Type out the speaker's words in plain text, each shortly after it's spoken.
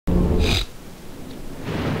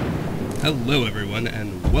Hello everyone,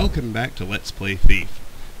 and welcome back to Let's Play Thief.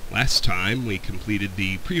 Last time we completed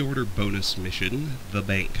the pre-order bonus mission, the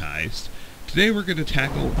bank heist. Today we're going to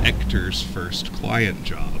tackle Ector's first client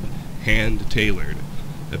job, hand-tailored.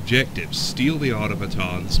 Objective, steal the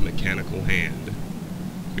automaton's mechanical hand.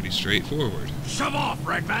 Pretty straightforward. Shove off,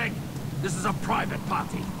 Redbag! This is a private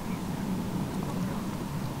party.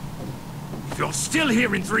 If you're still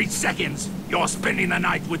here in 3 seconds, you're spending the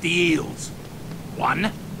night with the eels.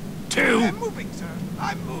 1, 2... I'm moving, sir.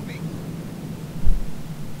 I'm moving.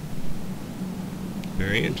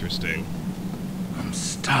 Very interesting. I'm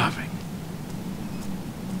starving.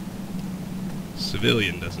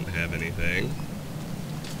 Civilian doesn't have anything.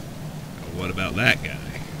 What about that guy?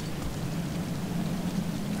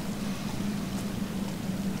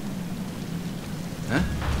 Huh?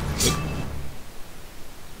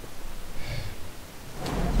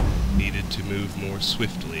 Needed to move more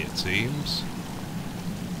swiftly, it seems.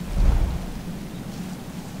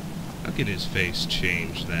 How can his face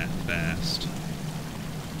change that fast?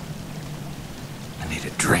 I need a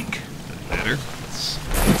drink. Doesn't matter. Let's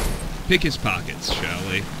pick his pockets, shall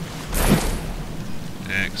we?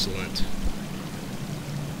 Excellent.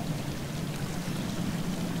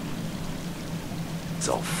 It's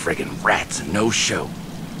all friggin' rats and no show.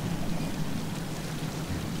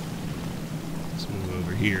 Let's move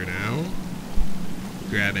over here now.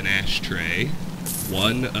 Grab an ashtray.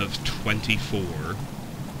 1 of 24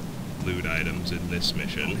 loot items in this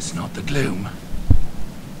mission. It's not the gloom.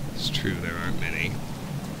 It's true, there aren't many.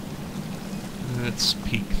 Let's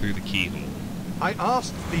peek through the keyhole. I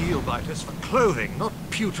asked the eel biters for clothing, not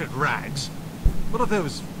putrid rags. What are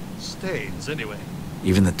those stains, anyway?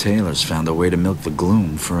 Even the tailors found a way to milk the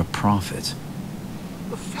gloom for a profit.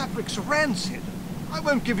 The fabric's rancid. I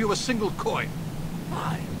won't give you a single coin.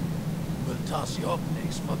 Fine. We'll toss your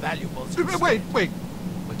place for valuables. Wait.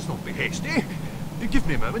 Let's not be hasty. Give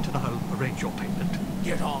me a moment and I'll arrange your payment.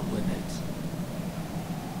 Get on with it.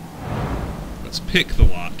 Let's pick the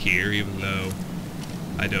lock here, even though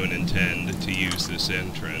I don't intend to use this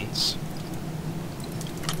entrance.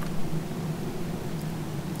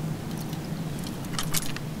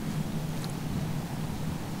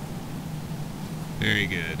 Very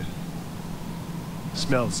good.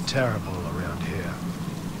 Smells terrible around here.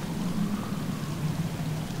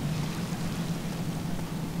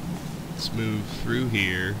 Let's move through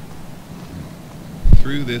here,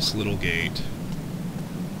 through this little gate,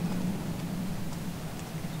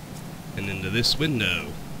 and into this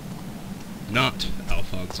window. Not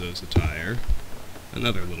Alfonso's attire.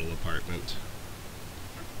 Another little apartment.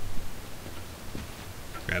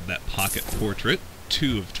 Grab that pocket portrait,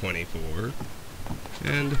 2 of 24,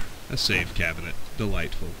 and a save cabinet.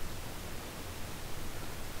 Delightful.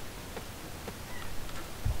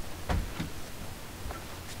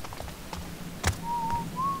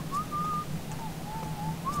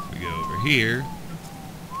 If we go over here,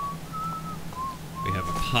 we have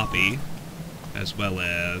a poppy, as well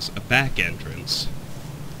as a back entrance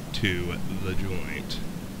to the joint.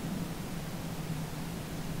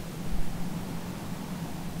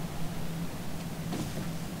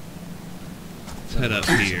 Let's head up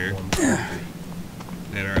here,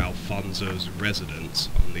 enter Alfonso's residence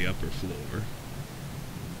on the upper floor.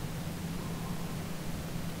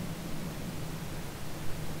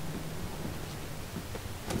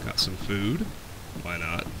 Got some food, why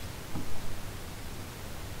not?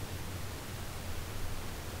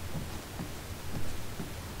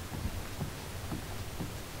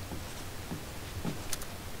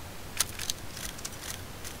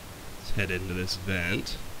 Let's head into this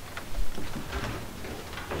vent.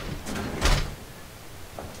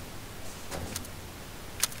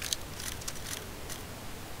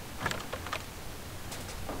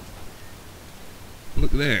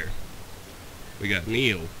 Look there. We got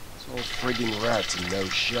Neil. It's all friggin' rats and no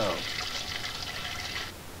show.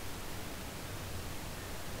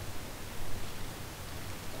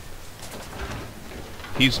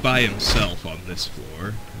 He's by himself on this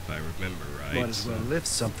floor, if I remember right. Might as well lift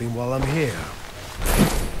something while I'm here.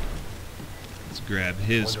 Let's grab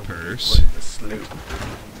his purse. The sloop.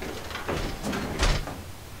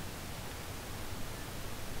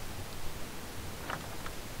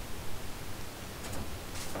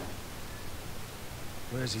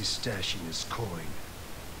 Where's he stashing his coin?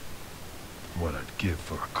 What I'd give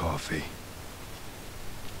for a coffee.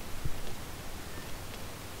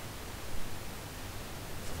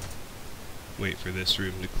 Wait for this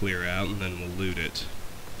room to clear out and then we'll loot it.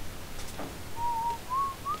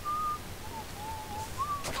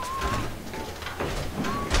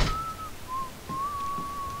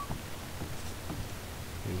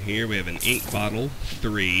 here we have an ink bottle,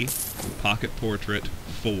 3, pocket portrait,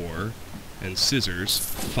 4, and scissors,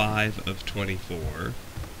 5 of 24.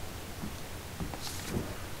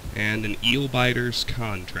 And an eel biter's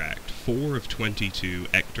contract, 4 of 22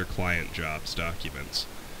 Ector client jobs documents.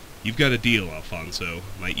 You've got a deal, Alfonso.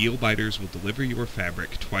 My eel biters will deliver your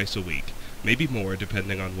fabric twice a week, maybe more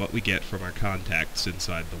depending on what we get from our contacts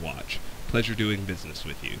inside the watch. Pleasure doing business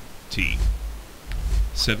with you. T.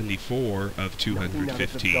 74 of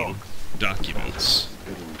 215 documents.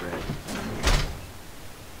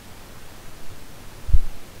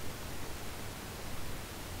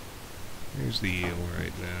 Here's the eel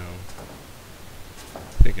right now.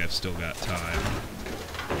 I think I've still got time.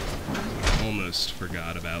 I almost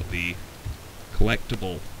forgot about the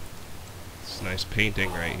collectible. It's a nice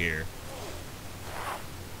painting right here.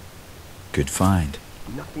 Good find.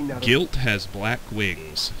 Guilt has black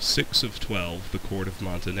wings, 6 of 12, the Court of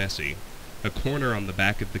Montanesi. A corner on the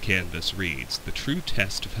back of the canvas reads, "The true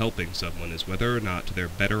test of helping someone is whether or not they're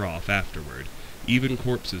better off afterward. Even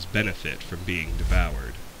corpses benefit from being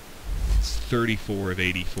devoured." It's 34 of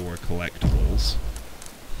 84 collectibles.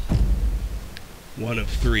 1 of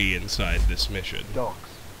 3 inside this mission. Docks.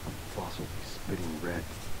 Fossil be spitting red.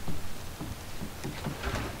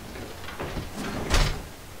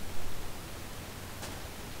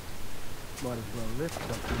 Might as well lift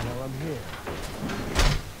something while I'm here.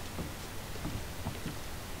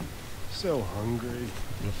 So hungry.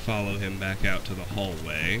 I'm gonna follow him back out to the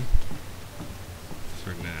hallway.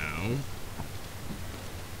 For now.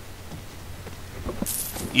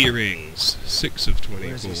 Earrings, 6 of 24.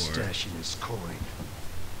 Where's he stashing his coin?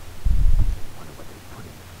 Wonder what they put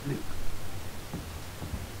in the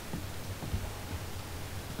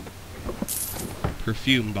fluke.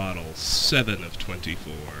 Perfume bottle, 7 of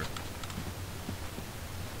 24.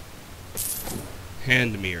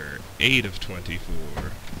 Hand mirror, 8 of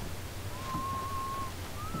 24.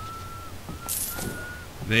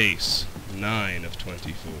 Vase, 9 of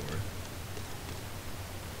 24.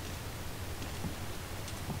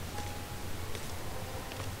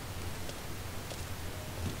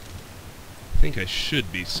 I think I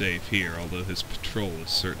should be safe here, although his patrol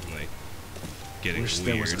is certainly getting Wish weird.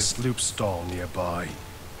 there was a sloop stall nearby.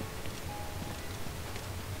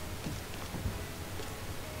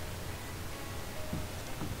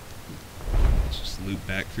 Let's just loop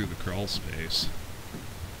back through the crawl space.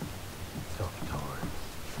 Tough times.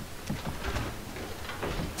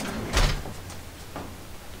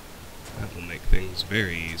 That will make things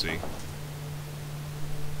very easy.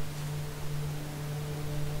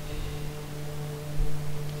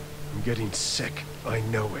 I'm getting sick. I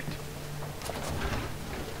know it.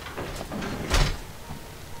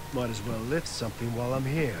 Might as well lift something while I'm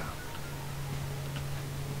here.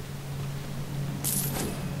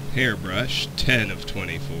 Hairbrush, 10 of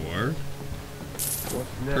 24. What's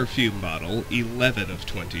next? Perfume bottle, 11 of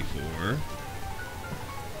 24.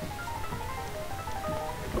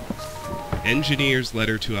 Engineer's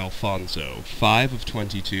letter to Alfonso, 5 of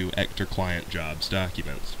 22 Ector client jobs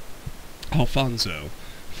documents. Alfonso,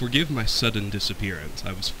 forgive my sudden disappearance.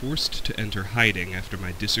 I was forced to enter hiding after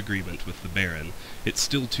my disagreement with the Baron. It's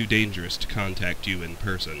still too dangerous to contact you in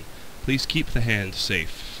person. Please keep the hand safe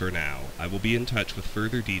for now. I will be in touch with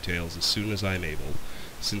further details as soon as I'm able.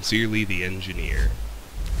 Sincerely, the Engineer.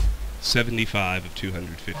 75 of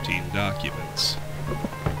 215 documents.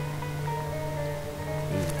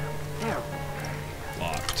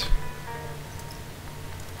 Locked.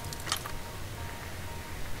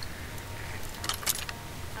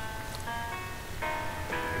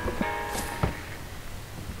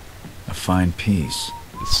 A fine piece.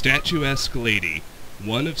 The statuesque lady,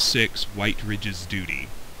 1 of 6 White Ridge's duty.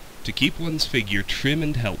 To keep one's figure trim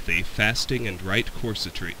and healthy, fasting and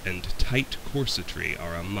tight corsetry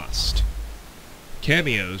are a must.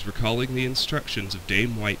 Cameos recalling the instructions of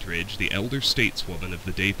Dame Whiteridge, the elder stateswoman of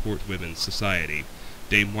the Dayport Women's Society.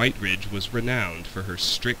 Dame Whiteridge was renowned for her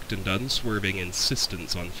strict and unswerving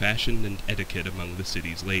insistence on fashion and etiquette among the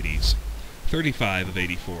city's ladies. 35 of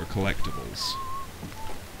 84 collectibles.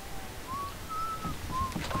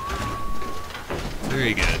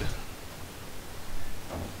 Very good.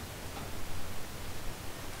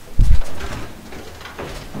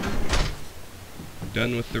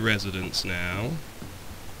 Done with the residence now.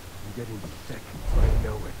 I'm getting sick. I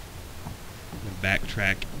know it.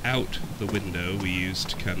 Backtrack out the window we used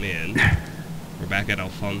to come in. We're back at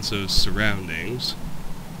Alfonso's surroundings.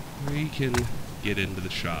 We can get into the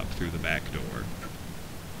shop through the back door.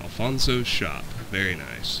 Alfonso's shop. Very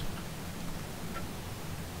nice.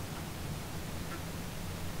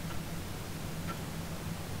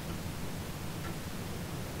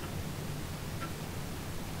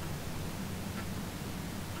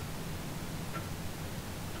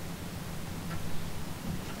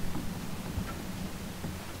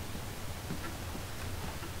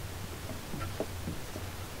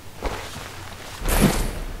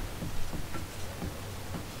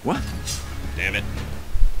 What? Damn it.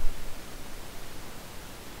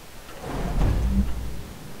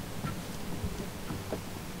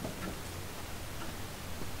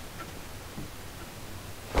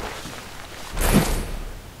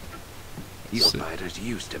 Eel biters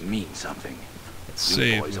used to mean something. Let's You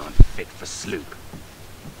save boys with aren't fit for sloop.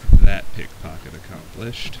 that pickpocket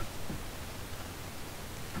accomplished.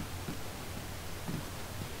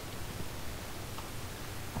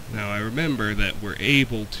 Now I remember that we're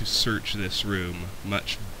able to search this room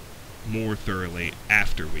much more thoroughly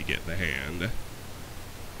after we get the hand.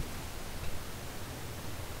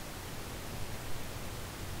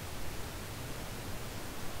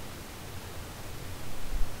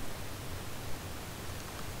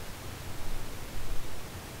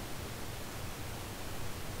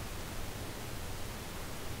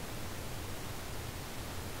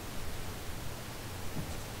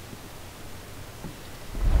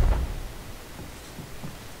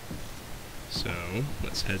 So,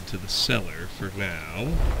 let's head to the cellar for now.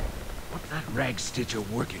 What's that rag stitcher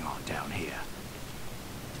working on down here?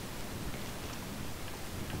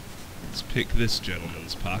 Let's pick this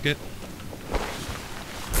gentleman's pocket.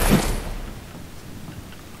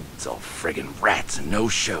 It's all friggin' rats and no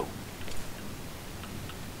show.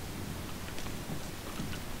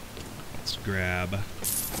 Let's grab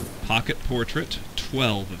pocket portrait,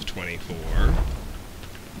 12 of 24.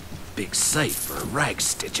 Big safe for a rag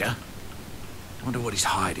stitcher. Wonder what he's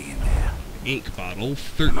hiding in there. Ink bottle,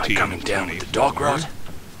 13 Am I coming of down 24. with the dog rot?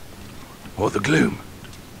 Or the gloom?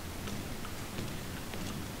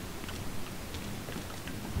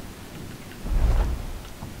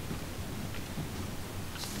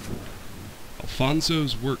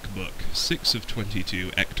 Alfonso's workbook, 6 of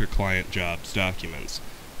 22 Ector client jobs documents.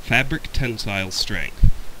 Fabric tensile strength.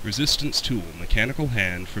 Resistance tool, mechanical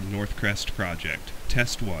hand from Northcrest project.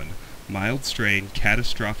 Test 1. Mild strain,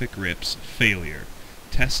 catastrophic rips, failure.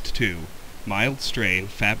 Test 2. Mild strain,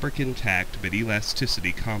 fabric intact but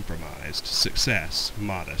elasticity compromised. Success,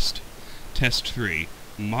 modest. Test 3.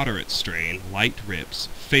 Moderate strain, light rips,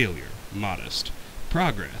 failure, modest.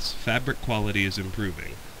 Progress, fabric quality is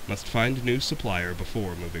improving. Must find new supplier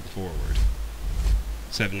before moving forward.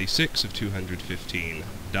 76 of 215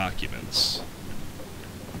 documents.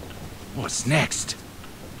 What's next?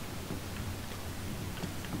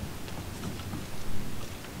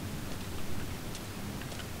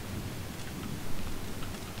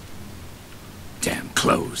 Damn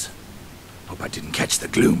clothes. Hope I didn't catch the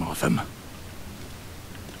gloom off him.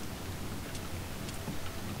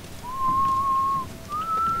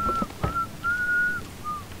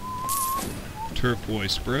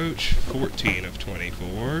 Turquoise brooch, 14 of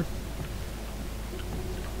 24.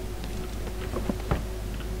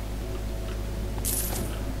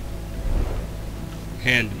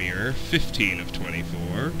 Hand mirror, 15 of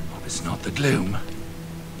 24. Hope it's not the gloom.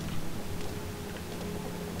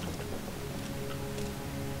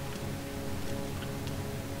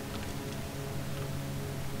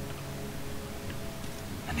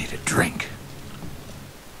 I need a drink.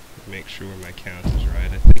 Make sure my count is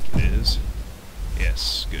right. I think it is.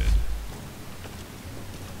 Yes, good.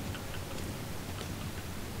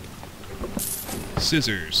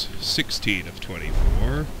 Scissors, 16 of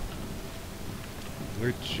 24.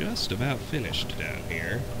 We're just about finished down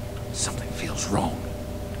here. Something feels wrong.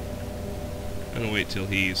 I'm gonna wait till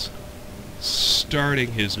he's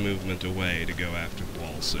starting his movement away to go after the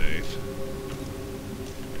wall safe.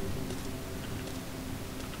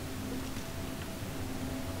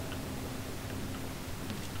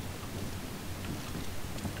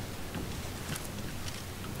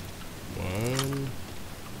 One.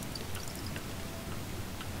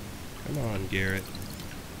 Come on, Garrett.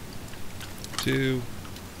 2,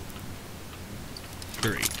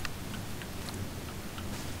 3.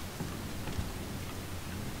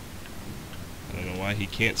 I don't know why he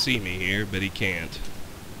can't see me here, but he can't.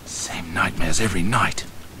 Same nightmares every night.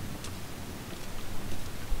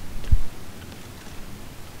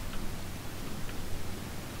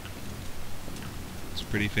 It's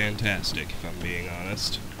pretty fantastic, if I'm being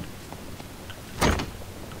honest.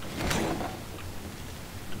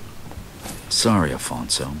 Sorry,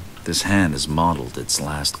 Alfonso. This hand has modeled its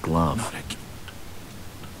last glove. Not again.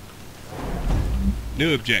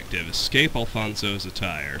 New objective, escape Alfonso's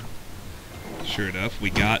attire. Sure enough, we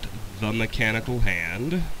got the mechanical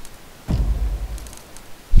hand.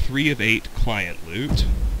 3 of 8 client loot.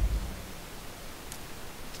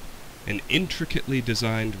 An intricately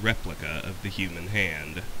designed replica of the human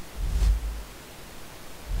hand.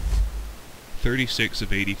 36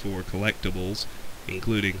 of 84 collectibles,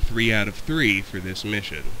 including 3 out of 3 for this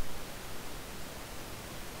mission.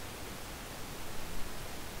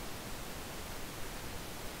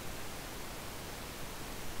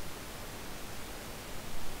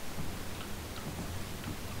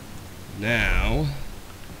 Now,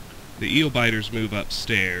 the eel biters move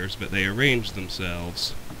upstairs, but they arrange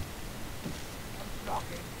themselves.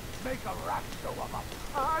 Make a rat show of them.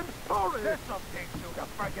 I'm sorry. There's something to the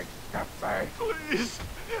friggin' cafe. Please.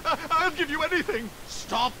 I'll give you anything.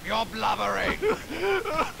 Stop your blubbering. Where'd you have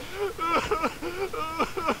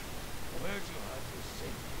your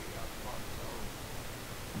safety, Alfonso?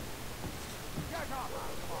 Get up,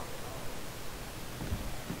 Alfonso.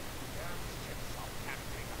 Damn ships are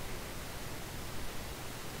capturing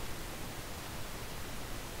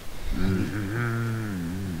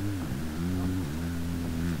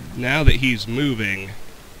Now that he's moving,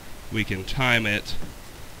 we can time it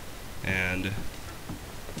and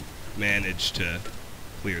manage to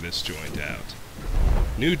clear this joint out.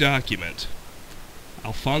 New document.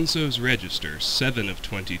 Alfonso's Register, 7 of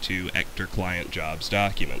 22 Ector Client Jobs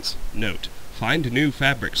documents. Note, find new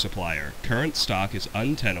fabric supplier. Current stock is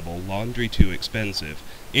untenable, laundry too expensive.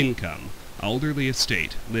 Income, elderly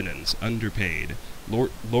estate, linens, underpaid.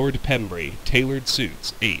 Lord Pembry, tailored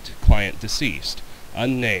suits, 8, client deceased.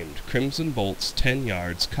 Unnamed, crimson bolts, 10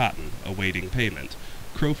 yards, cotton, awaiting payment.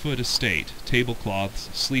 Crowfoot estate, tablecloths,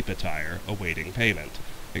 sleep attire, awaiting payment.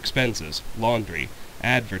 Expenses, laundry,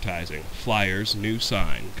 advertising, flyers, new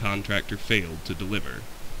sign, contractor failed to deliver.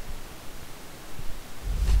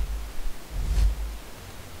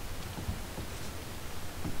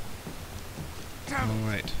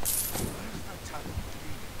 Alright.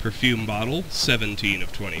 Perfume bottle, 17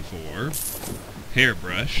 of 24.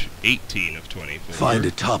 Hairbrush, 18 of 24. Find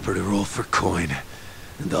a topper to roll for coin,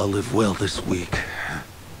 and I'll live well this week.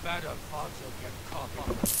 Bad Alfonso get caught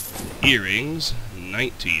up. Earrings,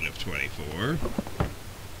 19 of 24.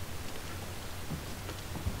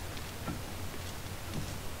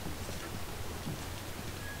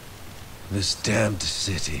 This damned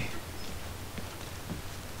city.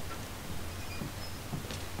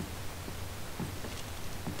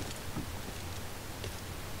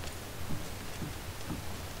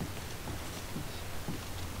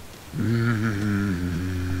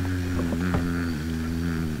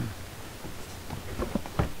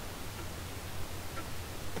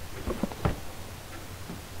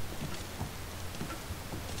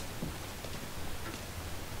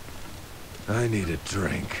 I need a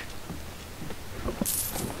drink.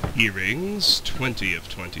 Earrings, 20 of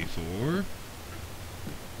 24.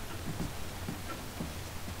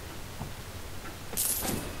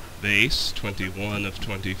 Vase, 21 of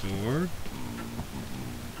 24.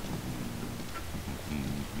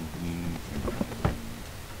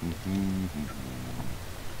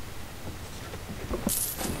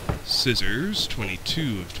 Scissors,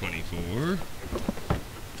 22 of 24.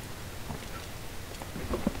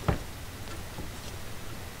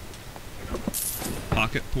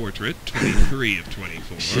 Pocket portrait, 23 of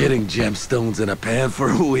 24. Shitting gemstones in a pan for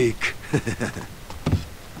a week.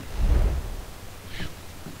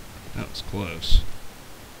 That was close.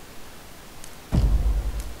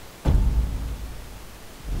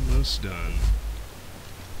 Almost done.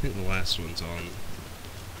 I think the last one's on.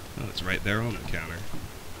 Oh, it's right there on the counter.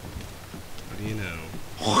 What do you know?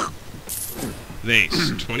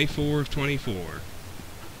 Vase, 24 of 24.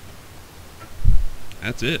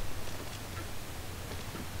 That's it.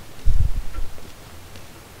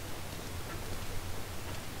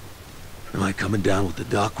 Am I coming down with the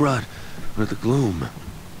dock rod or the gloom?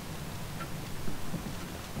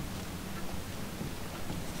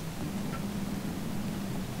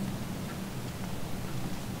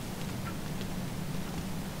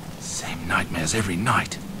 Same nightmares every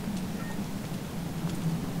night.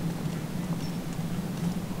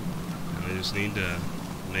 We just need to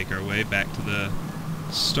make our way back to the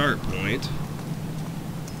start point.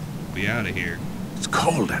 Be out of here. It's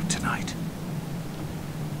cold out tonight.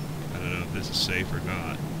 I don't know if this is safe or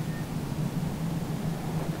not.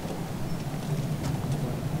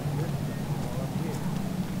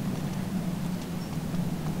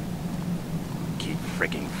 Keep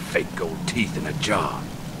frigging fake gold teeth in a jar.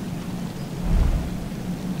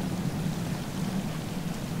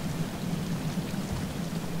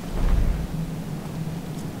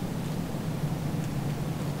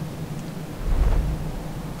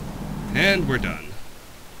 And we're done.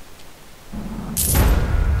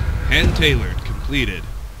 Hand-tailored, completed.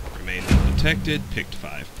 Remained undetected, picked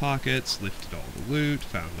 5 pockets, lifted all the loot,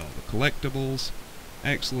 found all the collectibles.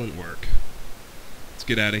 Excellent work. Let's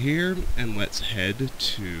get out of here, and let's head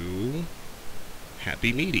to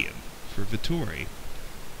Happy Medium for Vittori.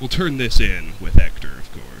 We'll turn this in with Hector, of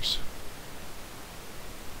course.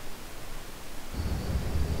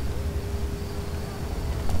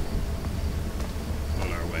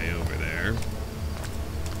 On our way over there.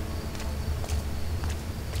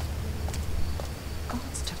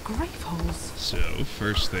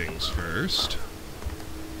 first things first.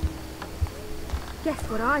 Guess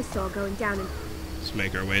what I saw going down in... Let's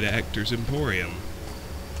make our way to Hector's Emporium.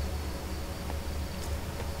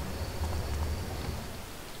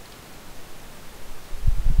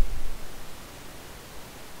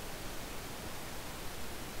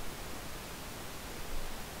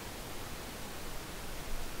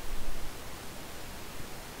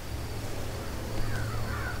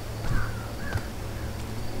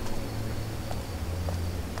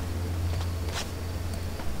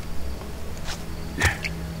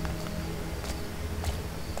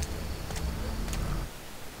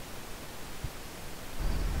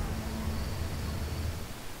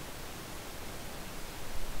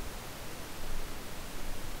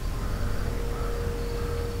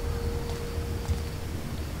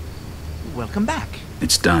 Welcome back.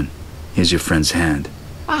 It's done. Here's your friend's hand.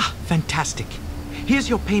 Ah, fantastic. Here's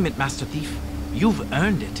your payment, Master Thief. You've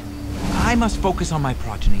earned it. I must focus on my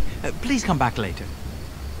progeny. Please come back later.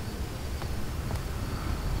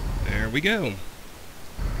 There we go.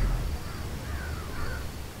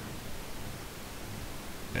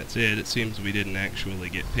 That's it. It seems we didn't actually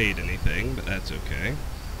get paid anything, but that's okay.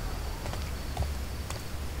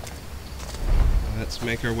 Let's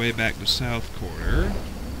make our way back to South Quarter.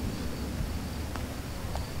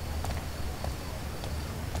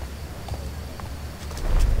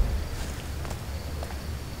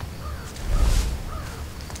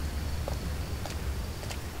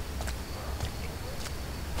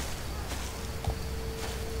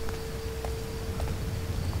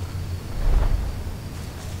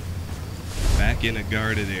 In a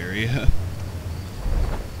guarded area.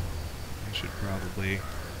 I should probably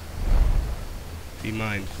be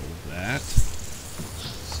mindful of that.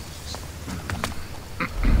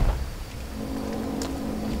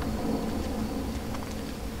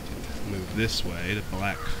 Move this way to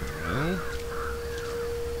Blackfurrow.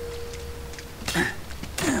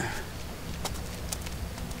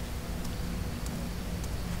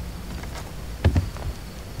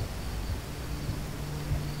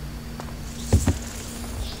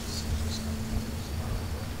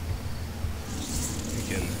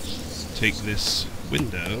 Take this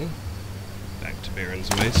window back to Baron's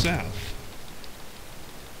Way South.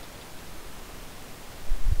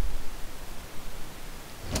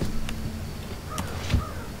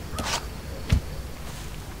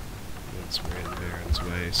 Once we're in Baron's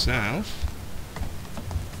Way South,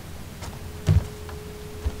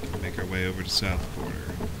 we can make our way over to South Quarter.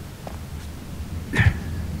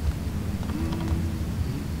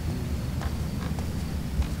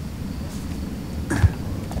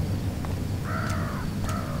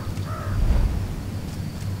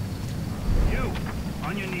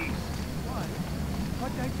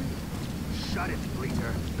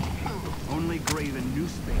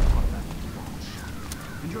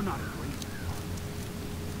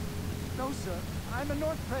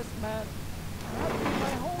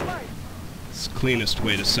 Cleanest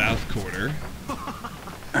way to South Quarter.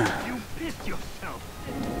 You pissed yourself.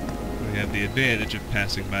 We have the advantage of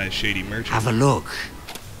passing by a shady merchant. Have a look.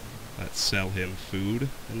 Let's sell him food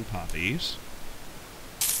and poppies.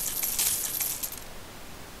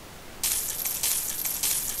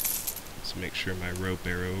 Let's make sure my rope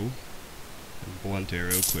arrow and blunt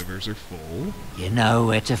arrow quivers are full. You know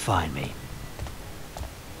where to find me.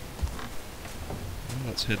 Well,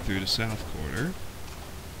 let's head through to South Quarter.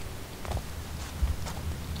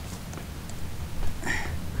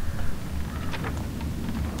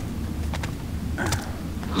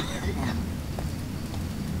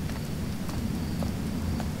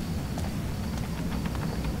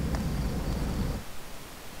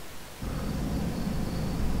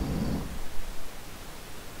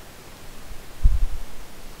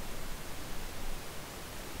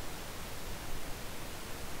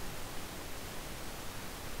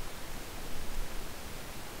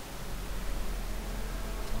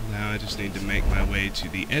 I just need to make my way to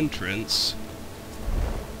the entrance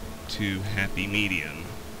to Happy Medium.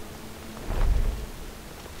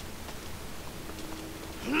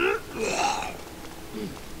 I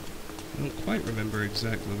don't quite remember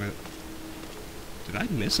exactly where... Did I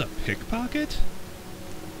miss a pickpocket?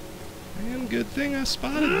 Man, good thing I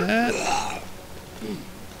spotted that.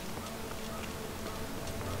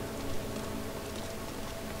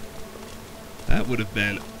 That would have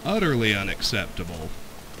been utterly unacceptable.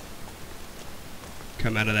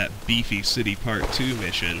 Come out of that beefy City Part 2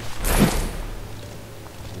 mission.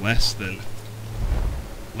 Less than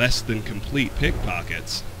complete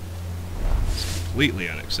pickpockets. It's completely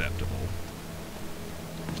unacceptable.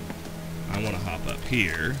 I want to hop up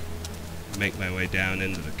here, make my way down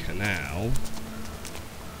into the canal.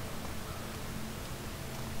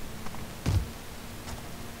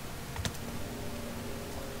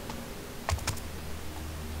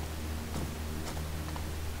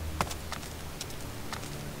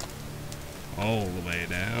 all the way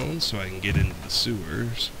down so I can get into the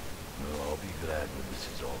sewers. Well, I'll be glad when this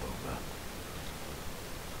is all over.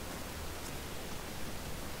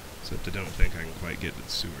 Except I don't think I can quite get to the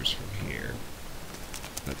sewers from here.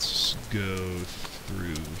 Let's go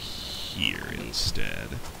through here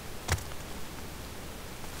instead.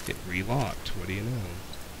 Get relocked, what do you know?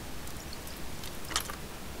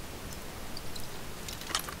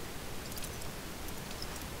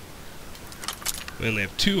 We only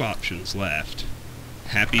have 2 options left.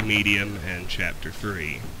 Happy Medium and Chapter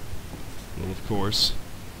 3. We'll of course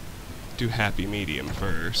do Happy Medium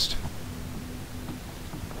first.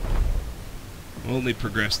 We'll only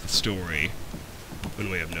progress the story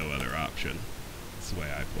when we have no other option. That's the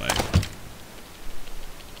way I play.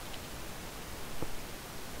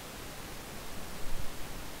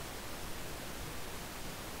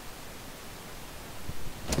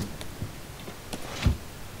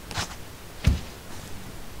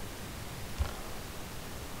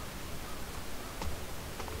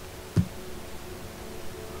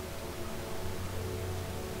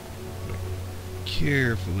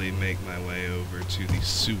 Carefully make my way over to the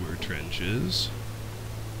sewer trenches.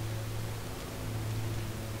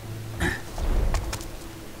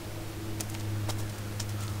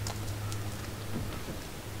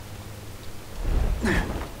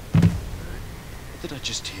 What did I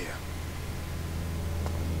just hear?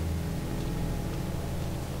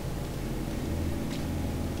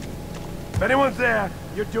 If anyone's there,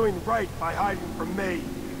 you're doing right by hiding from me.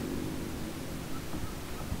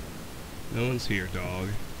 No one's here, dog.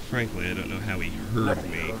 Frankly, I don't know how he heard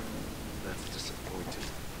Nothing, me. huh? That's disappointing.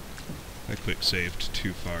 I quick saved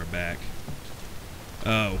too far back.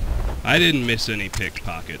 Oh, I didn't miss any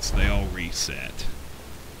pickpockets. They all reset.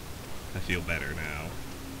 I feel better now.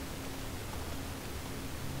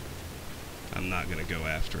 I'm not gonna go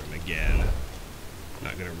after him again. I'm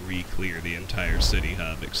not gonna re-clear the entire city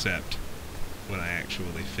hub except when I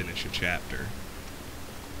actually finish a chapter.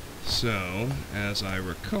 So, as I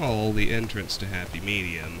recall, the entrance to Happy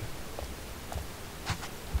Medium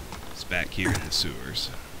is back here in the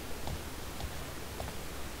sewers.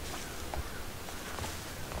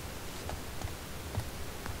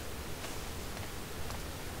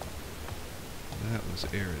 That was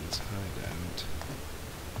Aaron's hideout.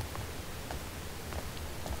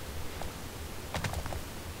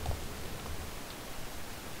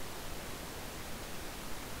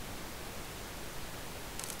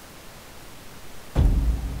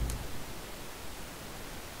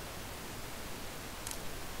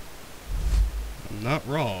 Not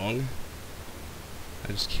wrong.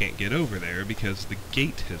 I just can't get over there because the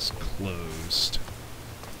gate has closed.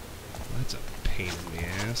 That's a pain in the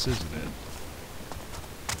ass, isn't it?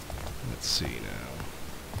 Let's see now.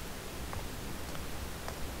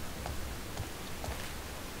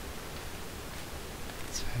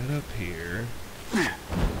 Let's head up here.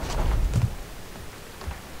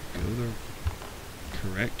 Go the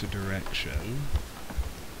correct direction.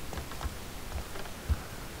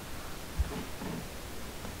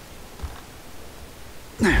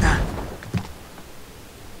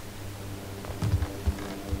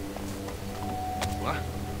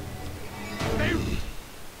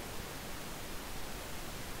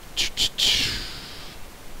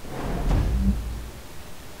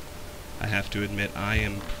 I have to admit, I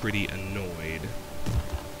am pretty annoyed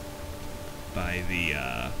by the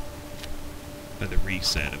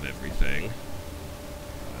reset of everything.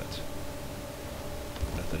 But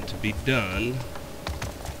nothing to be done.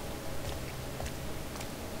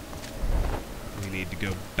 We need to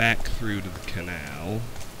go back through to the canal.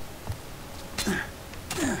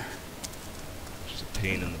 Which is a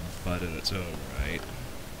pain in the butt in its own right.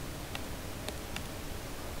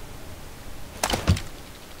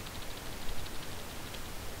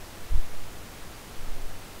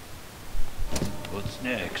 What's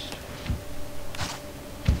next?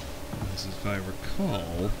 As if I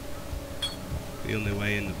recall, the only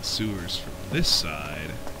way into the sewers from this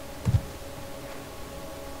side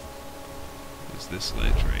is this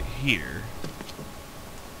ledge right here.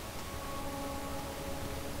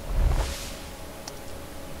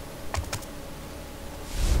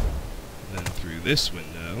 Then through this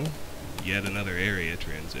window, yet another area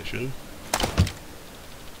transition.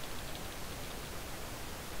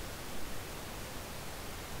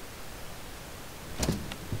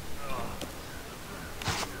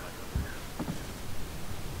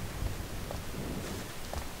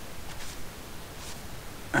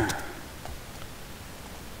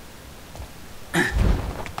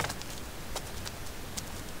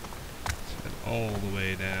 All the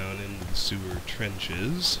way down into the sewer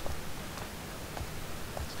trenches.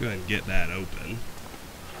 Let's go ahead and get that open.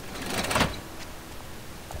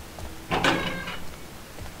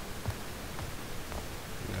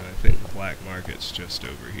 Market's just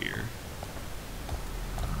over here.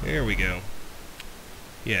 There we go.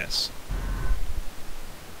 Yes.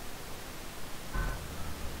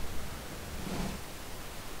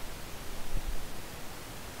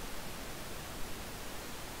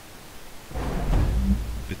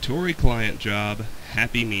 Vittori client job,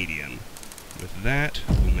 happy medium. With that,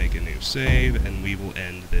 we'll make a new save, and we will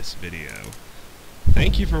end this video.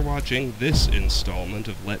 Thank you for watching this installment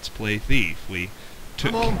of Let's Play Thief.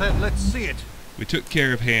 Come on then, let's see it. We took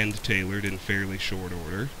care of hand-tailored in fairly short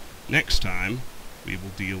order. Next time, we will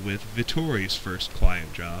deal with Vittori's first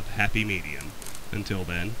client job, happy medium. Until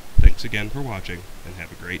then, thanks again for watching, and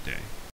have a great day.